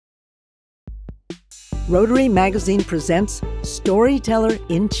Rotary Magazine presents Storyteller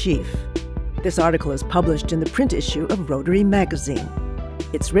in Chief. This article is published in the print issue of Rotary Magazine.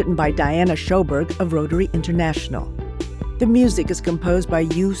 It's written by Diana Schoberg of Rotary International. The music is composed by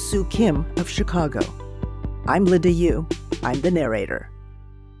Yu Soo Kim of Chicago. I'm Linda Yu. I'm the narrator.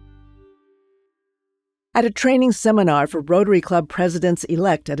 At a training seminar for Rotary Club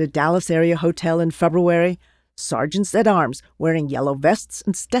presidents-elect at a Dallas area hotel in February, sergeants at arms wearing yellow vests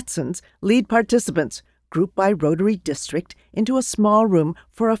and Stetsons lead participants, grouped by Rotary District, into a small room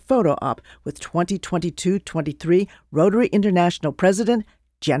for a photo op with 2022-23 Rotary International President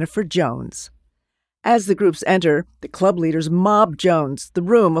Jennifer Jones. As the groups enter, the club leaders mob Jones, the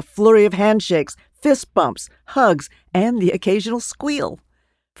room a flurry of handshakes, fist bumps, hugs, and the occasional squeal.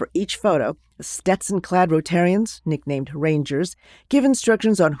 For each photo, the Stetson-clad Rotarians, nicknamed Rangers, give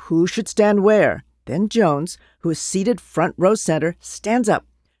instructions on who should stand where. Then Jones, who is seated front row center, stands up,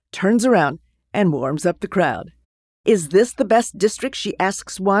 turns around, and warms up the crowd. Is this the best district, she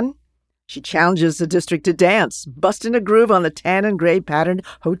asks one. She challenges the district to dance, busting a groove on the tan and gray patterned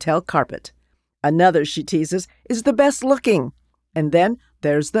hotel carpet. Another, she teases, is the best looking. And then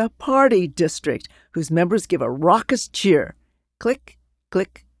there's the party district, whose members give a raucous cheer. Click,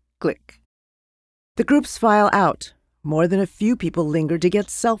 click, click. The groups file out. More than a few people linger to get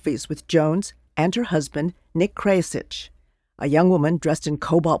selfies with Jones and her husband, Nick Krasich. A young woman dressed in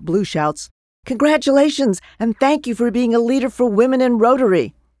cobalt blue shouts, "Congratulations, and thank you for being a leader for women in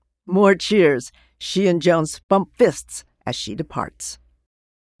Rotary." More cheers. She and Jones bump fists as she departs.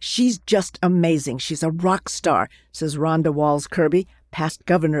 "She's just amazing. She's a rock star," says Rhonda Walls-Kirby, past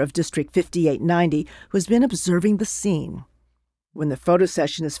governor of District 5890, who has been observing the scene. When the photo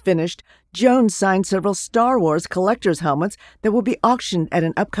session is finished, Jones signs several Star Wars collector's helmets that will be auctioned at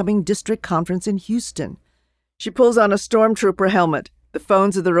an upcoming district conference in Houston. She pulls on a stormtrooper helmet. The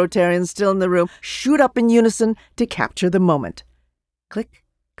phones of the Rotarians still in the room shoot up in unison to capture the moment. Click,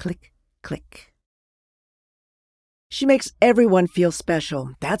 click, click. She makes everyone feel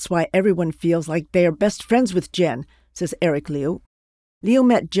special. That's why everyone feels like they are best friends with Jen, says Eric Liu. Liu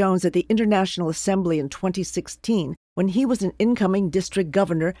met Jones at the International Assembly in 2016 when he was an incoming district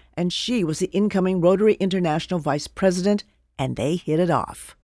governor and she was the incoming Rotary International vice president, and they hit it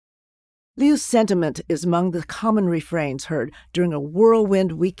off. Liu's sentiment is among the common refrains heard during a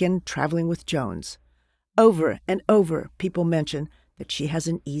whirlwind weekend traveling with Jones. Over and over, people mention that she has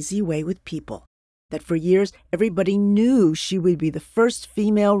an easy way with people, that for years everybody knew she would be the first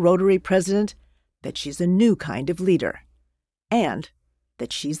female Rotary president, that she's a new kind of leader, and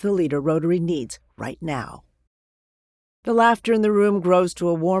that she's the leader Rotary needs right now. The laughter in the room grows to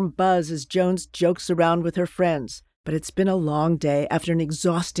a warm buzz as Jones jokes around with her friends, but it's been a long day after an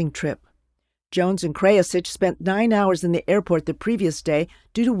exhausting trip. Jones and Krasich spent 9 hours in the airport the previous day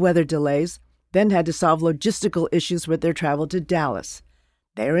due to weather delays, then had to solve logistical issues with their travel to Dallas.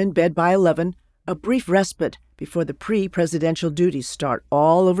 They are in bed by 11, a brief respite before the pre-presidential duties start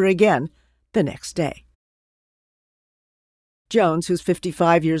all over again the next day. Jones, who's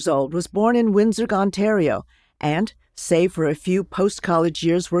 55 years old, was born in Windsor, Ontario, and, save for a few post-college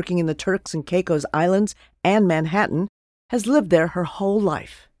years working in the Turks and Caicos Islands and Manhattan, has lived there her whole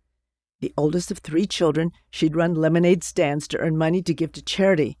life. The oldest of 3 children, she'd run lemonade stands to earn money to give to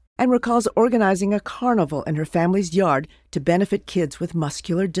charity, and recalls organizing a carnival in her family's yard to benefit kids with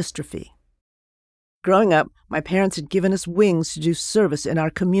muscular dystrophy. Growing up, my parents had given us wings to do service in our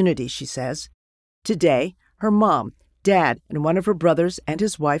community, she says. Today, her mom, dad, and one of her brothers and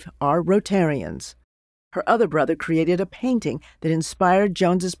his wife are Rotarians. Her other brother created a painting that inspired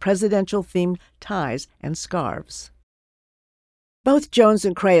Jones's presidential-themed ties and scarves. Both Jones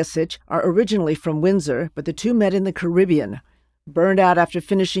and Krasich are originally from Windsor, but the two met in the Caribbean. Burned out after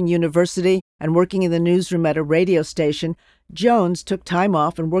finishing university and working in the newsroom at a radio station, Jones took time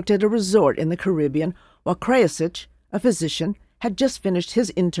off and worked at a resort in the Caribbean, while Krasich, a physician, had just finished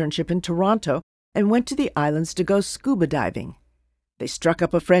his internship in Toronto and went to the islands to go scuba diving. They struck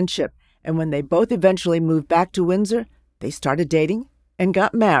up a friendship, and when they both eventually moved back to Windsor, they started dating and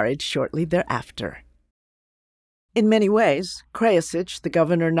got married shortly thereafter. In many ways, Krasich, the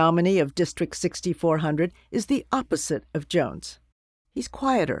governor nominee of District 6400, is the opposite of Jones. He's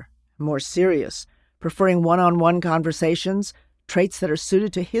quieter, more serious, preferring one-on-one conversations, traits that are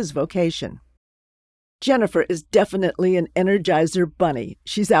suited to his vocation. Jennifer is definitely an Energizer bunny.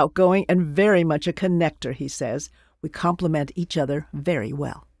 She's outgoing and very much a connector, he says. We complement each other very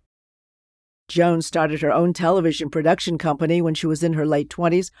well. Jones started her own television production company when she was in her late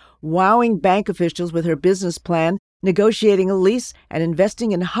 20s, wowing bank officials with her business plan, negotiating a lease, and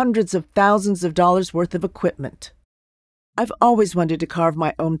investing in hundreds of thousands of dollars worth of equipment. I've always wanted to carve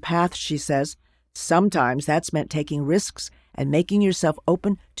my own path, she says. Sometimes that's meant taking risks and making yourself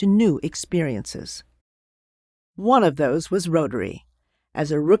open to new experiences. One of those was Rotary.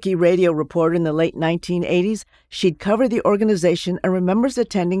 As a rookie radio reporter in the late 1980s, she'd cover the organization and remembers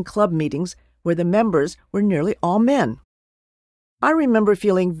attending club meetings where the members were nearly all men. I remember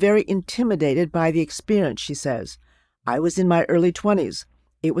feeling very intimidated by the experience, she says. I was in my early 20s.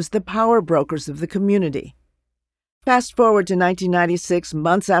 It was the power brokers of the community. Fast forward to 1996,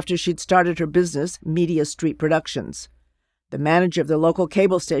 months after she'd started her business, Media Street Productions. The manager of the local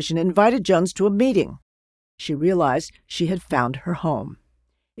cable station invited Jones to a meeting. She realized she had found her home.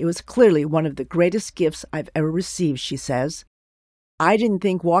 It was clearly one of the greatest gifts I've ever received, she says. I didn't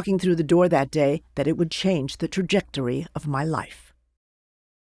think walking through the door that day that it would change the trajectory of my life.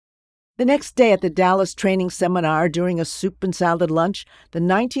 The next day at the Dallas training seminar during a soup and salad lunch, the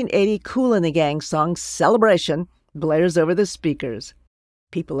 1980 Kool and the Gang song Celebration blares over the speakers.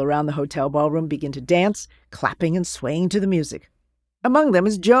 People around the hotel ballroom begin to dance, clapping and swaying to the music. Among them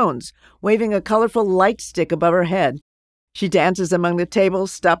is Jones, waving a colorful light stick above her head. She dances among the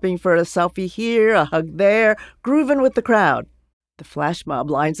tables, stopping for a selfie here, a hug there, grooving with the crowd. The flash mob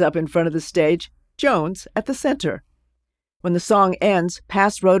lines up in front of the stage, Jones at the center. When the song ends,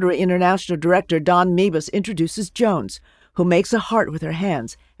 past Rotary International Director Don Mebus introduces Jones, who makes a heart with her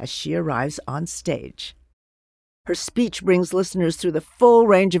hands as she arrives on stage. Her speech brings listeners through the full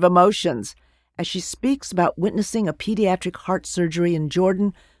range of emotions. As she speaks about witnessing a pediatric heart surgery in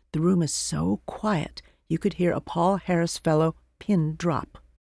Jordan, the room is so quiet you could hear a Paul Harris Fellow pin drop.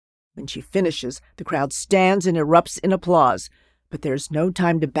 When she finishes, the crowd stands and erupts in applause, but there's no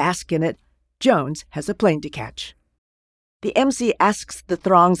time to bask in it. Jones has a plane to catch. The MC asks the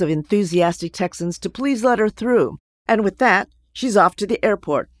throngs of enthusiastic Texans to please let her through, and with that, she's off to the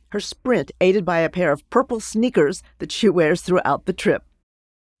airport, her sprint aided by a pair of purple sneakers that she wears throughout the trip.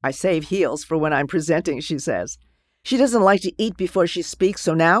 I save heels for when I'm presenting, she says. She doesn't like to eat before she speaks,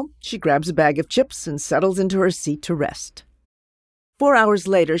 so now she grabs a bag of chips and settles into her seat to rest. 4 hours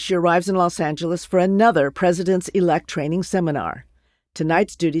later, she arrives in Los Angeles for another President's-elect training seminar.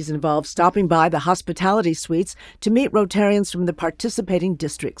 Tonight's duties involve stopping by the hospitality suites to meet Rotarians from the participating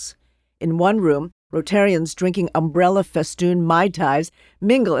districts. In one room, Rotarians drinking umbrella-festooned Mai Tais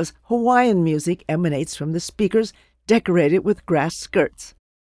mingle as Hawaiian music emanates from the speakers decorated with grass skirts.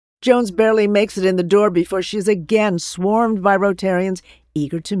 Jones barely makes it in the door before she is again swarmed by Rotarians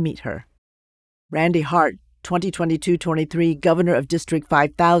eager to meet her. Randy Hart, 2022-23 Governor of District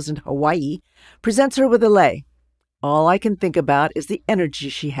 5000, Hawaii, presents her with a lei. All I can think about is the energy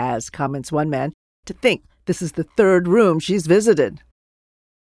she has, comments one man, to think this is the third room she's visited.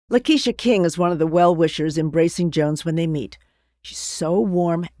 Lakeisha King is one of the well-wishers embracing Jones when they meet. She's so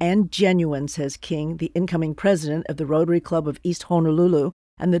warm and genuine, says King, the incoming president of the Rotary Club of East Honolulu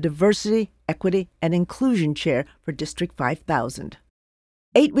and the Diversity, Equity, and Inclusion Chair for District 5000.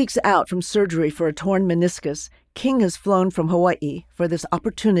 8 weeks out from surgery for a torn meniscus, King has flown from Hawaii for this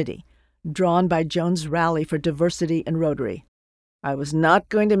opportunity, drawn by Jones' rally for diversity in Rotary. I was not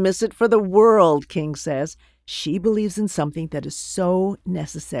going to miss it for the world, King says. She believes in something that is so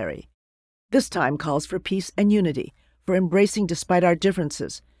necessary. This time calls for peace and unity, for embracing despite our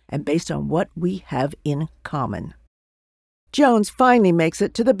differences, and based on what we have in common. Jones finally makes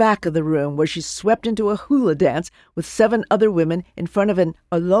it to the back of the room, where she's swept into a hula dance with 7 other women in front of an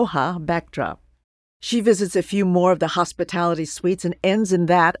aloha backdrop. She visits a few more of the hospitality suites and ends in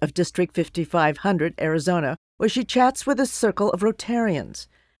that of District 5500, Arizona, where she chats with a circle of Rotarians.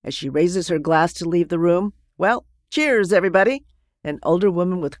 As she raises her glass to leave the room, well, cheers, everybody! An older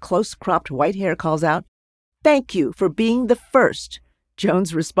woman with close-cropped white hair calls out, "Thank you for being the first."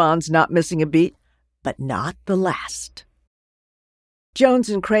 Jones responds, not missing a beat, "But not the last." Jones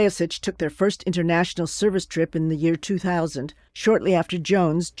and Krajicic took their first international service trip in the year 2000, shortly after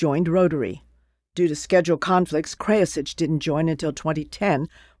Jones joined Rotary. Due to schedule conflicts, Krajicic didn't join until 2010,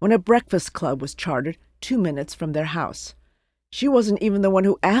 when a breakfast club was chartered 2 minutes from their house. "She wasn't even the one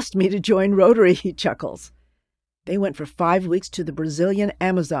who asked me to join Rotary," he chuckles. They went for 5 weeks to the Brazilian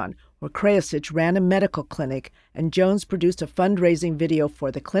Amazon, where Krajicic ran a medical clinic, and Jones produced a fundraising video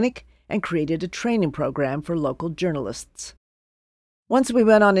for the clinic and created a training program for local journalists. "Once we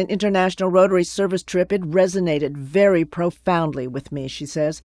went on an international Rotary service trip, it resonated very profoundly with me," she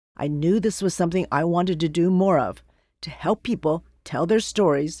says. "I knew this was something I wanted to do more of, to help people tell their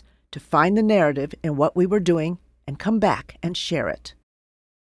stories, to find the narrative in what we were doing, and come back and share it."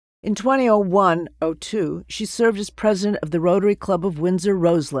 In 2001-02, she served as president of the Rotary Club of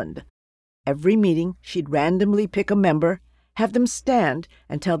Windsor-Roseland. Every meeting, she'd randomly pick a member, have them stand,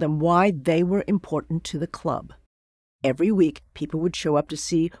 and tell them why they were important to the club. Every week, people would show up to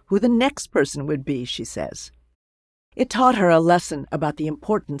see who the next person would be, she says. It taught her a lesson about the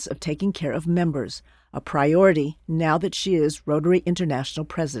importance of taking care of members, a priority now that she is Rotary International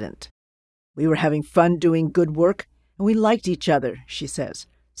president. We were having fun doing good work, and we liked each other, she says.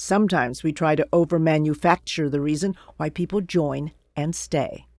 Sometimes we try to over-manufacture the reason why people join and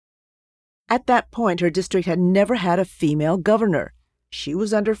stay. At that point, her district had never had a female governor. She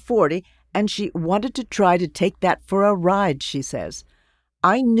was under 40, and she wanted to try to take that for a ride, she says.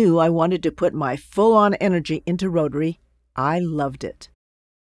 I knew I wanted to put my full-on energy into Rotary. I loved it.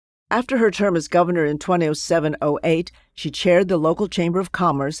 After her term as governor in 2007-08, she chaired the local Chamber of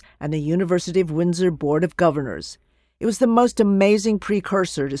Commerce and the University of Windsor Board of Governors. It was the most amazing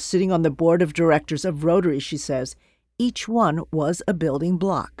precursor to sitting on the board of directors of Rotary, she says. Each one was a building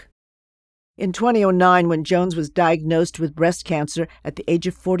block. In 2009, when Jones was diagnosed with breast cancer at the age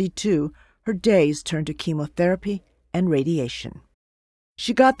of 42, her days turned to chemotherapy and radiation.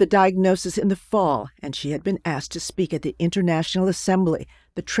 She got the diagnosis in the fall, and she had been asked to speak at the International Assembly,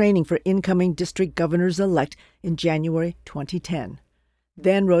 the training for incoming district governors-elect, in January 2010.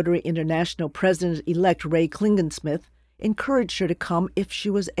 Then Rotary International President-elect Ray Klingensmith encouraged her to come if she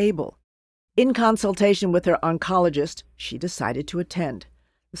was able. In consultation with her oncologist, she decided to attend.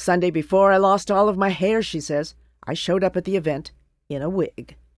 The Sunday before I lost all of my hair, she says, I showed up at the event in a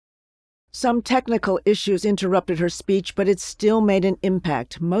wig. Some technical issues interrupted her speech, but it still made an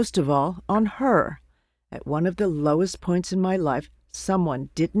impact, most of all on her. At one of the lowest points in my life, someone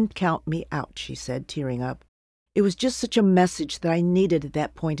didn't count me out, she said, tearing up. It was just such a message that I needed at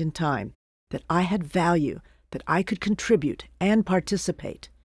that point in time, that I had value, that I could contribute and participate.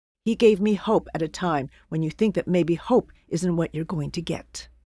 He gave me hope at a time when you think that maybe hope isn't what you're going to get.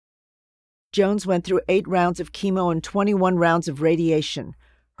 Jones went through 8 rounds of chemo and 21 rounds of radiation.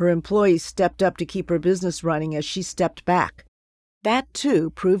 Her employees stepped up to keep her business running as she stepped back. That, too,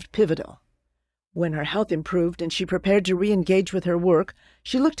 proved pivotal. When her health improved and she prepared to re-engage with her work,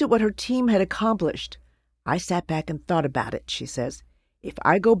 she looked at what her team had accomplished. I sat back and thought about it, she says. If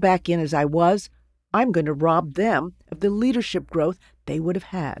I go back in as I was, I'm going to rob them of the leadership growth they would have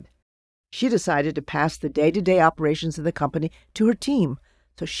had. She decided to pass the day-to-day operations of the company to her team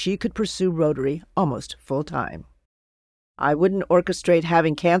so she could pursue Rotary almost full-time. I wouldn't orchestrate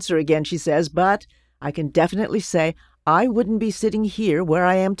having cancer again, she says, but I can definitely say I wouldn't be sitting here where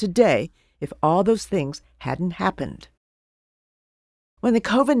I am today if all those things hadn't happened. When the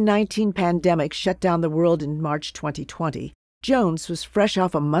COVID-19 pandemic shut down the world in March 2020, Jones was fresh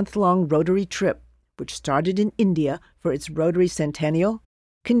off a month-long Rotary trip, which started in India for its Rotary Centennial,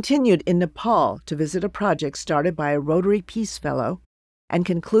 continued in Nepal to visit a project started by a Rotary Peace Fellow, and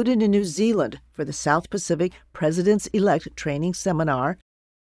concluded in New Zealand for the South Pacific Presidents-elect Training Seminar.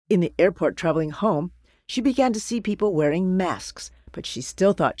 In the airport traveling home, she began to see people wearing masks, but she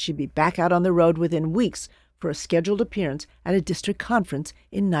still thought she'd be back out on the road within weeks for a scheduled appearance at a district conference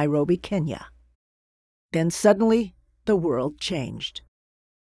in Nairobi, Kenya. Then suddenly, the world changed.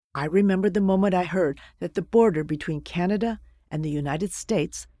 I remembered the moment I heard that the border between Canada and the United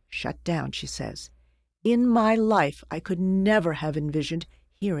States shut down, she says. In my life, I could never have envisioned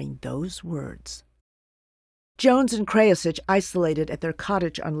hearing those words. Jones and Krajicic isolated at their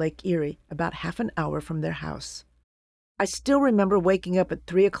cottage on Lake Erie, about half an hour from their house. I still remember waking up at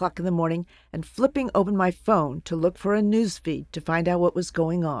 3 o'clock in the morning and flipping open my phone to look for a news feed to find out what was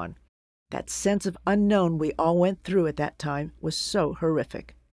going on. That sense of unknown we all went through at that time was so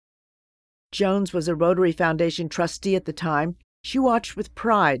horrific. Jones was a Rotary Foundation trustee at the time. She watched with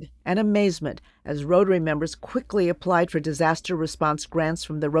pride and amazement as Rotary members quickly applied for disaster response grants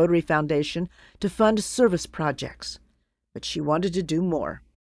from the Rotary Foundation to fund service projects. But she wanted to do more.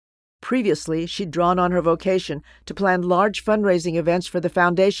 Previously, she'd drawn on her vocation to plan large fundraising events for the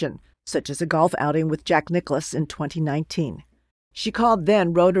foundation, such as a golf outing with Jack Nicklaus in 2019. She called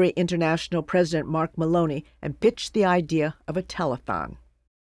then Rotary International President Mark Maloney and pitched the idea of a telethon.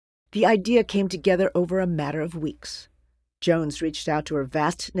 The idea came together over a matter of weeks. Jones reached out to her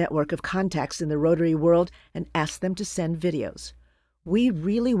vast network of contacts in the Rotary world and asked them to send videos. We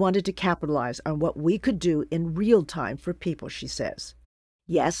really wanted to capitalize on what we could do in real time for people, she says.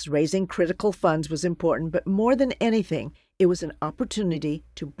 Yes, raising critical funds was important, but more than anything, it was an opportunity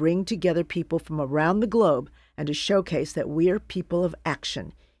to bring together people from around the globe and to showcase that we are people of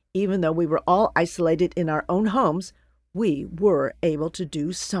action. Even though we were all isolated in our own homes, we were able to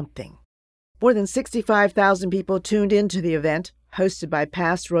do something. More than 65,000 people tuned into the event, hosted by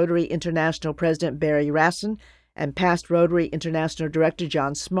past Rotary International President Barry Rassin and past Rotary International Director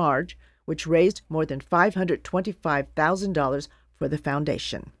John Smarge, which raised more than $525,000 for the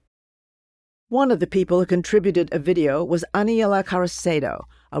foundation. One of the people who contributed a video was Aniela Caracedo,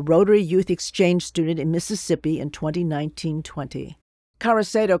 a Rotary Youth Exchange student in Mississippi in 2019-20.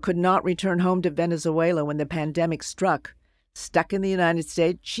 Caracedo could not return home to Venezuela when the pandemic struck. Stuck in the United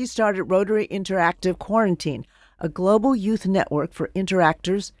States, she started Rotary Interactive Quarantine, a global youth network for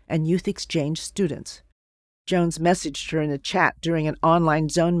interactors and youth exchange students. Jones messaged her in a chat during an online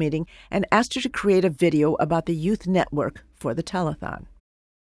Zone meeting and asked her to create a video about the youth network for the telethon.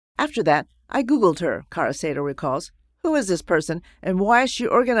 After that, I Googled her, Caracedo recalls. Who is this person, and why is she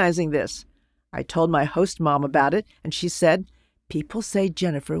organizing this? I told my host mom about it, and she said, people say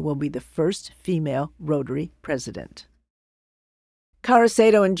Jennifer will be the first female Rotary president.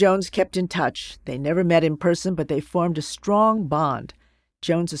 Caracedo and Jones kept in touch. They never met in person, but they formed a strong bond.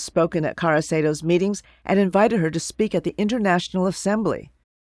 Jones has spoken at Caracedo's meetings and invited her to speak at the International Assembly.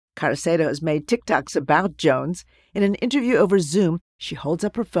 Caracedo has made TikToks about Jones. In an interview over Zoom, she holds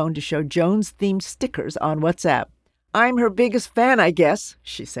up her phone to show Jones-themed stickers on WhatsApp. I'm her biggest fan, I guess,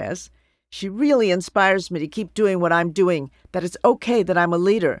 she says. She really inspires me to keep doing what I'm doing, that it's okay that I'm a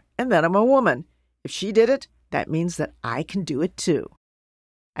leader and that I'm a woman. If she did it, that means that I can do it too.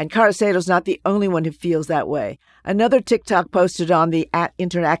 And Caracedo's not the only one who feels that way. Another TikTok posted on the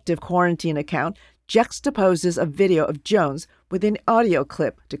 @Interactive Quarantine account juxtaposes a video of Jones with an audio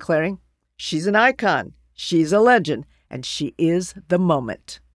clip declaring, she's an icon, she's a legend, and she is the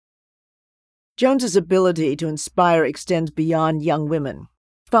moment. Jones's ability to inspire extends beyond young women.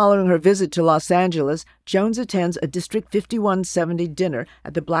 Following her visit to Los Angeles, Jones attends a District 5170 dinner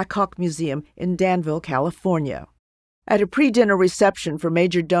at the Black Hawk Museum in Danville, California. At a pre-dinner reception for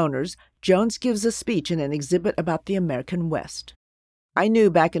major donors, Jones gives a speech in an exhibit about the American West. I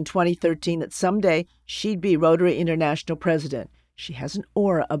knew back in 2013 that someday she'd be Rotary International President. She has an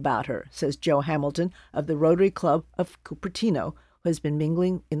aura about her, says Joe Hamilton of the Rotary Club of Cupertino, who has been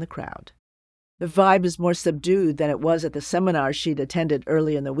mingling in the crowd. The vibe is more subdued than it was at the seminar she'd attended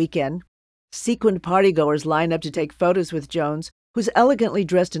earlier in the weekend. Sequined partygoers line up to take photos with Jones, who's elegantly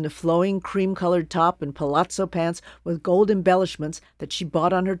dressed in a flowing cream-colored top and palazzo pants with gold embellishments that she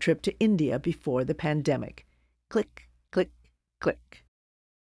bought on her trip to India before the pandemic. Click, click, click.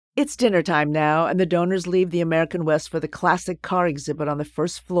 It's dinner time now, and the donors leave the American West for the classic car exhibit on the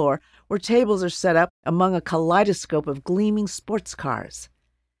first floor, where tables are set up among a kaleidoscope of gleaming sports cars.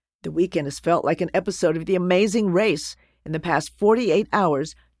 The weekend has felt like an episode of The Amazing Race. In the past 48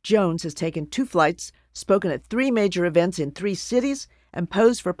 hours, Jones has taken 2 flights, spoken at 3 major events in 3 cities, and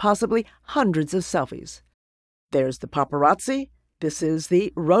posed for possibly hundreds of selfies. There's the paparazzi. This is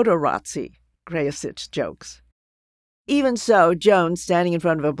the rotorazzi, Grayasich jokes. Even so, Jones, standing in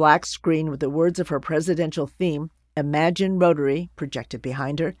front of a black screen with the words of her presidential theme, Imagine Rotary, projected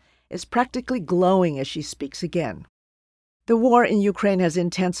behind her, is practically glowing as she speaks again. The war in Ukraine has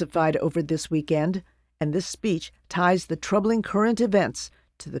intensified over this weekend, and this speech ties the troubling current events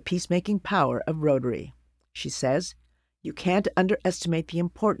to the peacemaking power of Rotary. She says, you can't underestimate the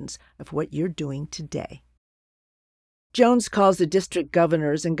importance of what you're doing today. Jones calls the district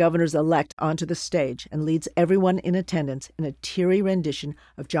governors and governors-elect onto the stage and leads everyone in attendance in a teary rendition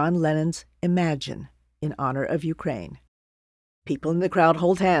of John Lennon's Imagine in honor of Ukraine. People in the crowd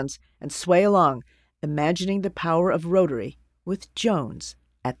hold hands and sway along, imagining the power of Rotary with Jones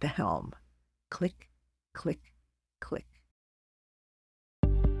at the helm. Click, click, click.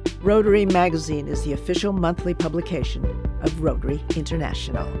 Rotary Magazine is the official monthly publication of Rotary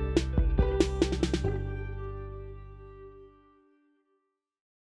International.